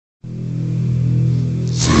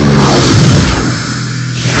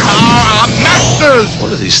owners! What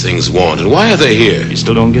do these things want, and why are they here? You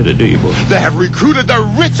still don't get it, do you, boy? They have recruited the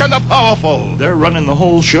rich and the powerful. They're running the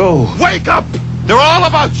whole show. Wake up! They're all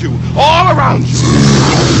about you, all around you.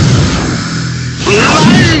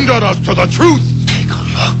 Blinded us to the truth. Take a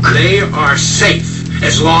look. They are safe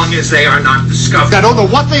as long as they are not discovered. I don't know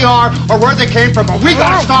what they are or where they came from, but we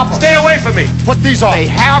gotta stop them. Stay away from me. What these are? They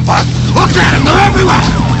have us. Look at them. They're everywhere.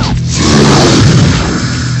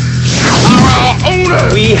 Our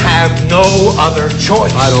owners. We have no other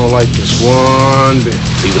choice. I don't like this one bit.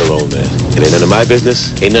 Leave it alone, man. It ain't none of my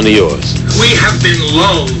business. Ain't none of yours. We have been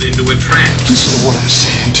lulled into a trance. Listen to what I'm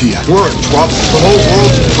saying to you. We're in trouble. The whole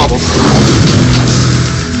world's in trouble.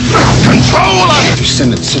 Control us! You're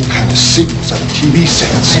sending some kind of signals on a TV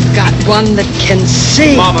sets. I've got one that can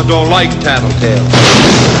see. Mama don't like tattletale.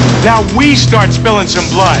 Now we start spilling some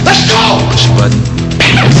blood. Let's go! But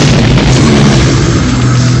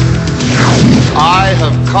I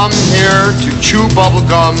have come here to chew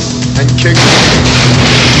bubblegum and kick.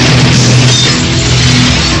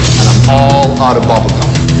 And I'm all out of bubblegum.